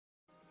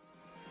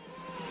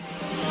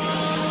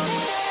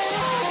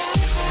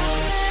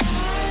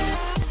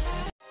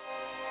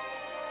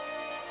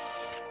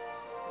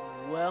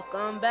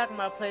back with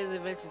my Plays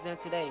Adventures, and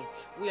today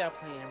we are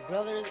playing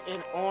Brothers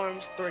in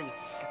Arms 3.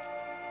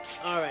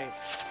 Alright,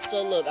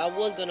 so look, I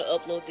was gonna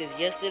upload this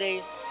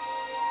yesterday,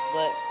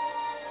 but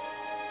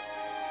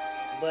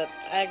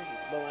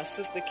my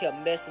sister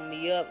kept messing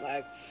me up.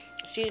 Like,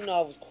 she didn't know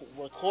I was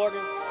recording,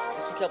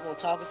 and she kept on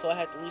talking, so I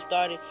had to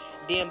restart it.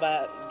 Then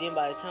by the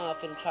time I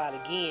finna try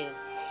it again,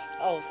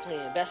 I was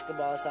playing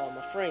basketball outside with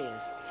my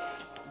friends.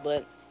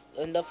 But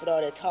enough with all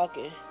that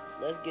talking,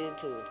 let's get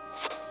into it.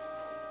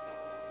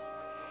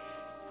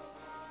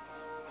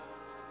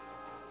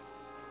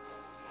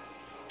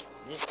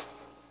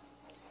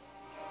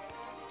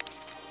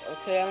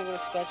 Okay, I'm gonna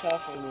start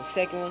off on the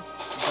second one.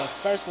 The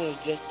first one is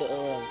just the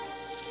tutorial.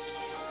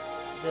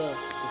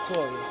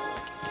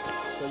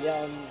 So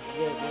y'all need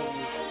to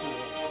see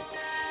that.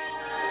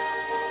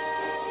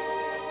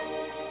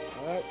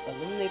 Alright,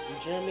 eliminate the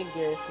German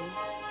garrison.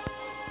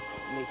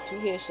 Make 2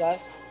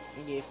 headshots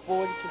and get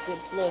 40%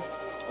 plus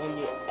on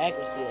your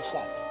accuracy of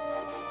shots.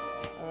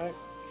 Alright.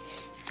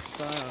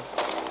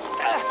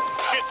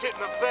 Shit's hitting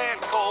the fan,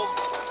 Cole.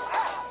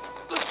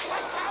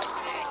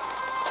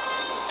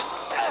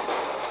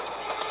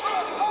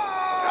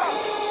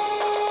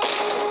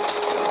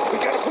 We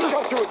gotta push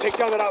on through and take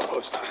down that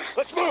outpost.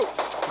 Let's move!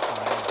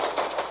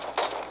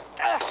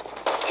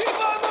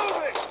 Keep on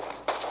moving!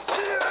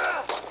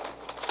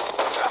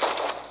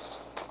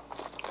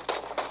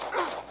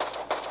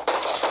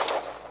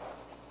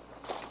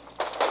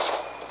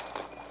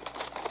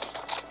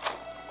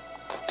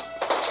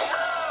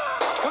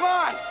 Come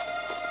on!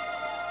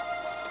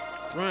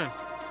 Run.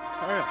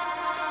 Hurry up.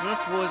 Run,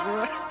 boys,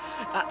 run.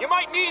 You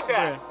might need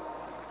that.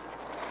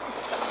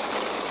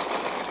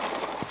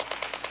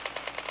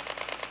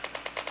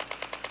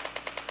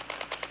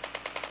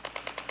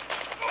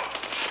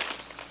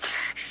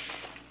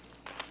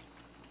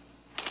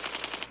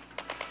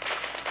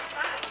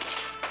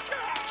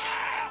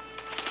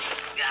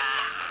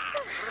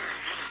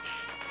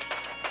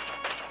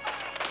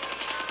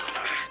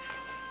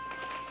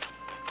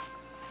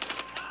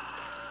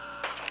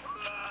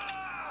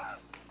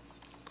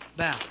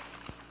 Bow.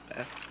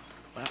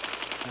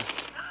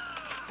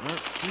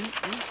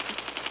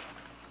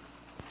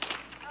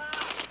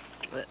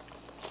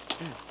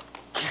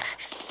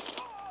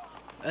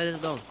 Let's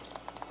go.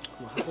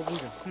 Come on, hop over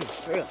here. Come on,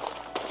 hurry up.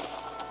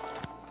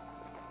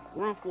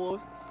 Run,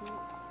 force.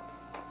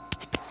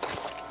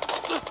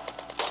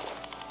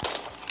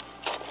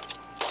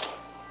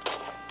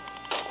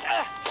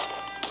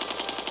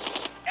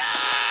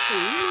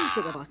 Hey,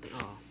 check out the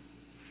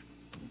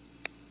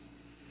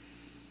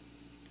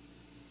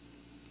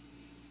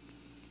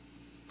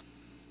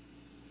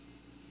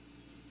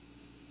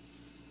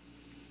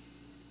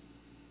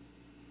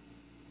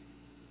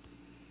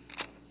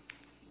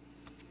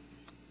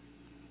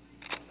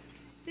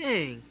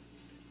Dang.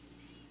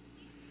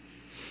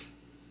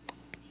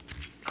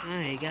 I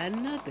ain't got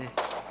nothing.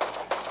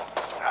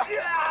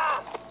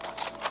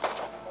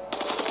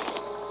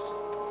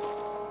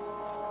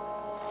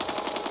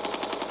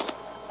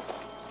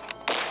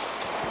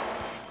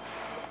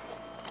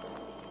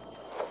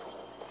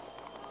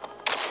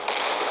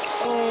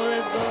 Oh,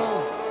 let's go.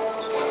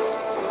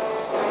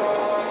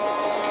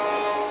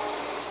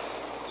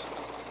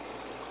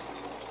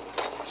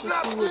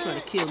 Let's see who's trying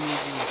to kill me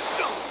again.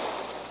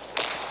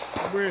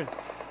 Bruh,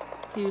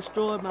 he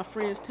destroyed my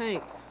friend's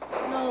tank.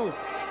 No.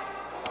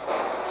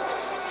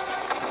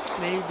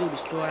 Man, this dude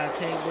destroyed our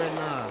tank, bruh.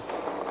 Nah.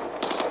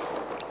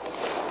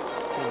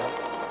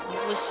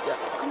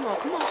 Come on.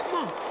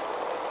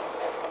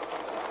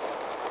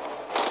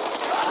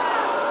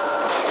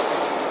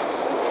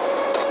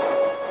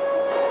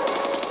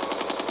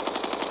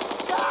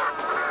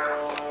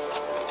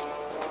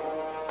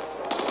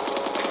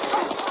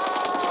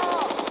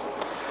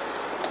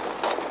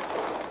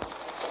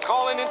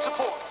 Calling in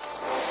support.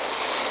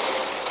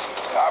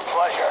 Our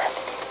pleasure.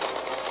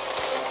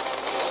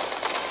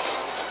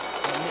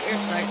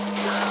 Airstrike.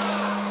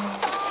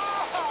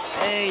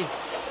 Hey.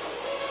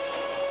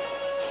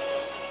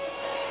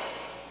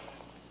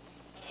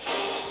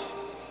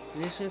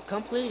 Mission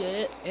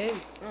completed. Hey.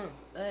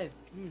 Hey.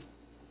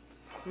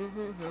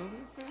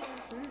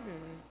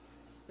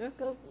 Let's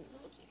go.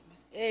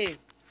 Hey.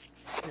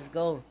 Let's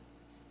go.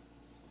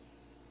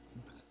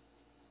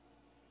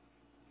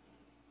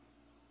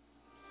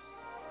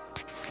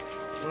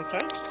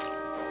 Okay.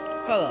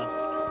 Hello.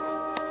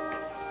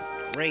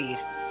 Raid.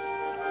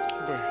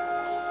 Bruh.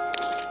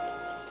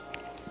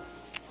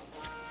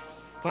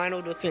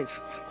 Final defense.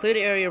 Clear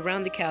the area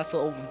around the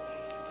castle over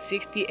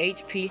 60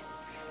 HP.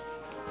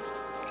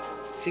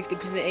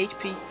 60%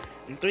 HP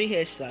and 3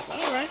 headshots.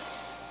 Alright.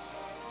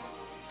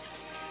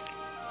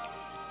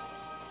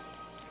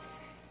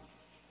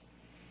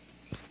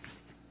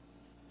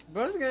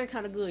 Bro, this is getting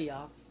kinda good,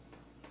 y'all.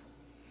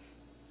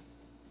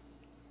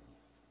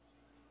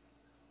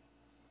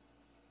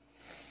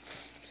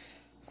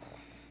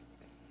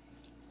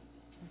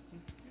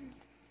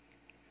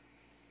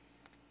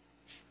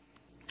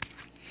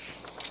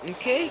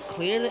 Okay,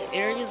 clear the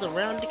areas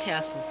around the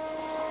castle.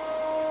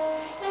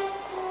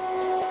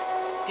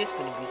 This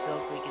gonna be so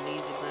freaking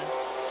easy, bro.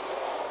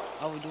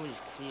 all we're doing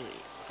is clearing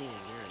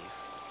areas.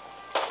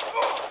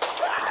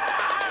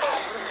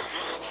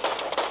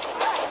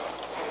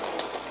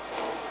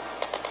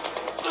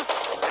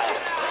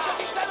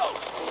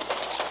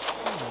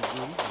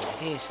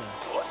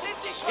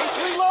 He's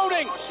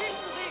reloading!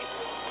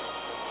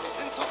 Es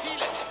sind zu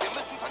viele. Wir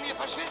müssen von hier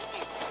verschwinden.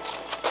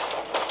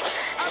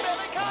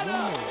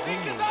 Amerikaner!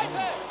 Linke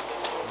Seite!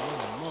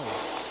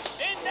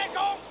 In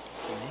Deckung!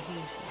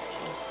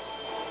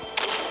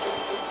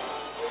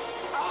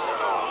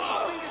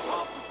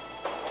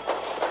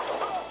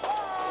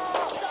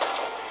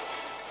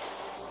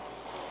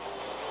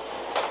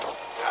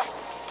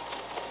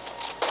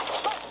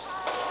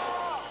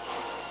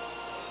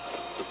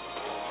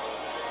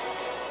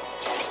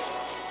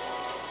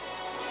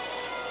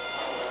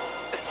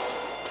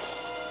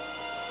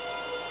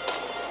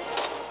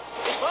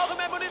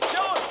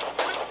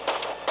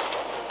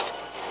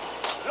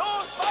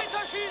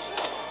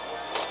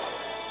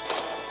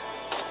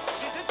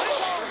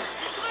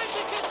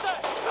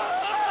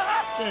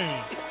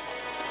 Dang.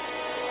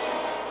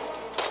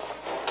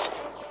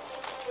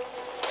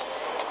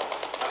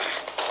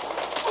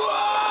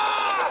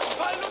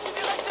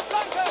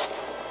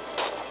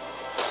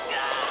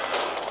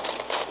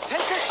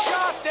 Take a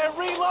shot! They're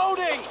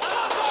reloading!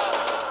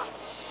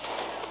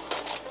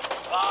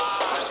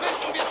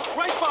 Verschwinden wir!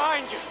 Right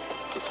behind you!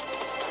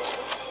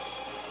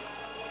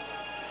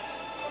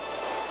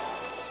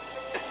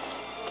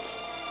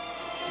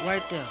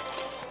 Right there.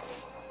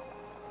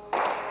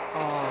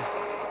 Oh.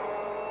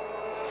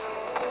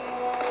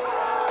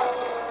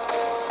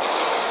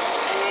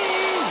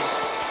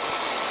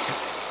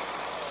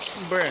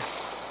 Bruh.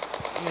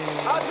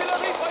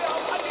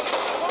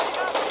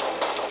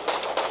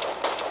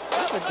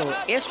 I could throw an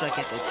airstrike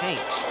at the tank.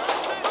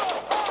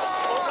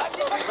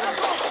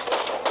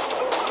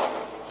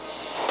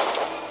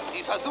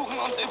 Die versuchen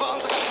uns über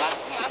unsere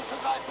Flanken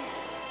anzugreifen.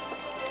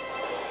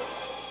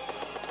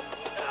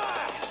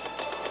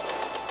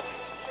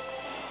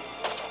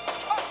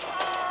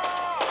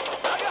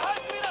 Lange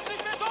halten wir das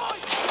nicht mehr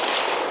durch!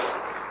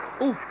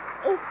 Oh.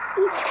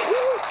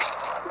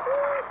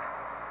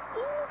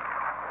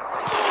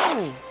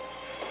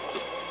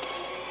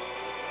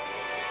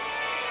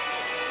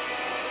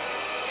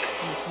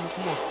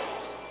 Come on.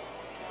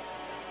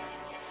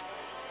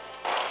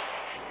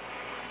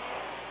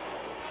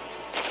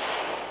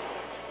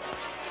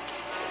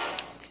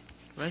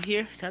 Right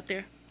here, stop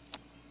there.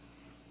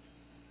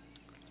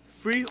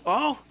 Free.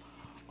 Oh,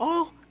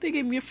 they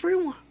gave me a free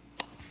one.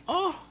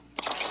 Oh.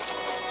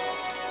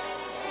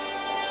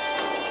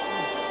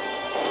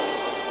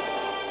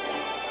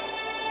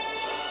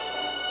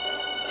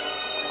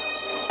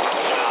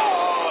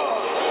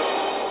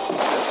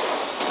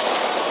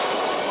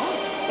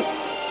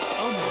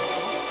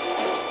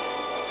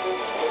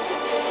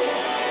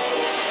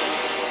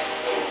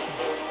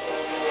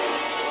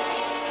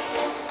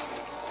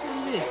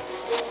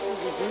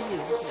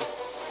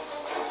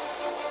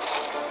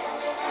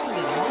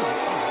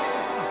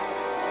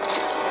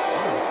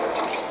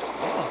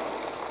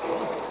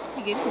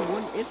 He gave me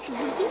one extra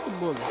bazooka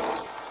bullet.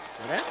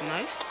 Well, that's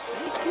nice.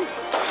 Thank you.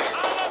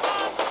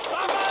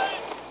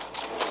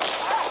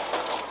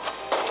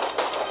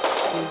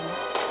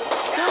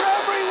 They're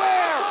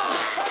everywhere!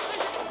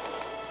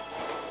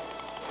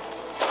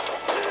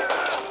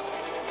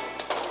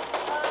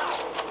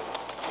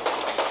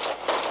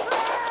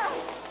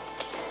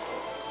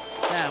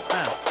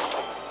 Pow.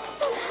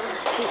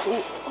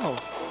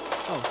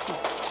 Oh,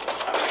 shoot.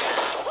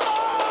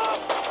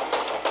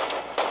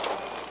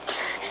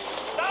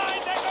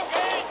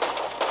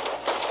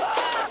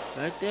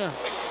 Right there.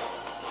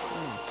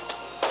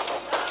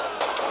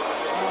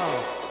 Oh.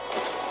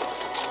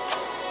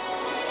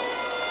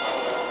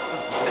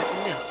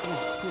 Yeah, come on.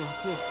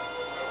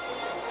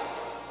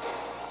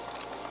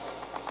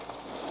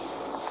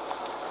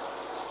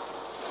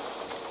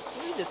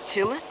 They just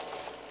chilling.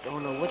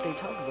 Don't know what they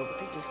talking about, but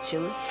they just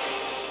chilling.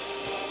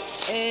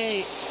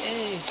 Hey.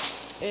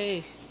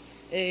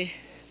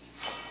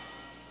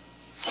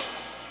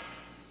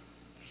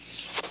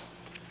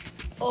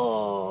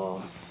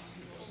 Oh.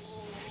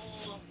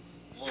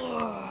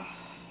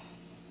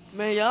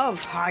 Man, y'all, I'm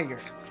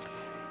tired.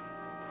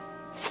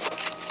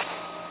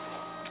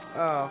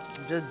 Oh,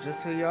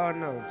 just so y'all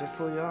know.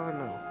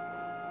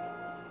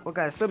 We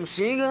got a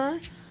submachine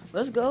gun.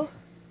 Let's go.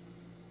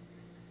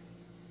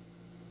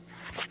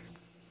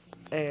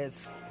 And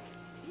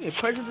you can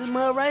purchase this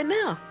mug right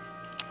now.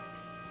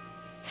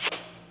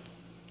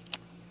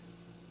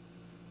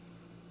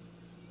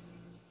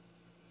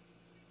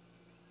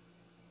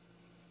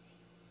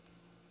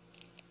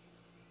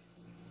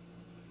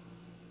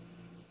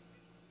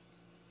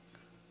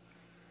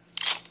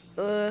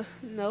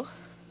 No.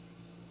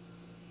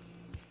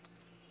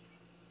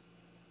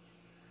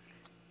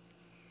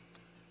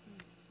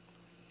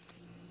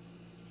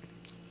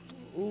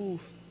 Ooh.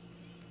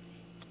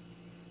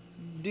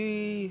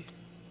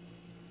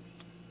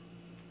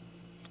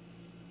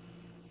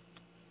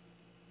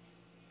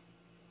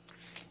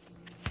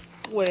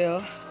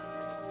 Well,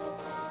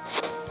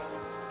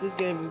 this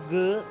game is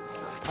good.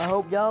 I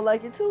hope y'all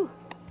like it too.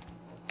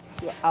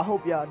 I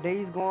hope y'all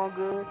day's going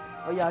good.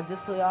 Oh y'all,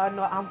 just so y'all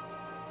know, I'm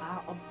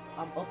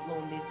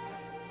uploading this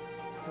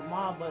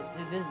tomorrow, but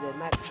this is at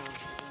nighttime.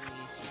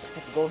 I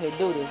have to go ahead and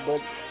do this,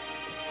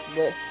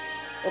 but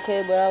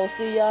okay, but I will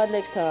see y'all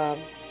next time.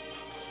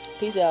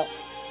 Peace out.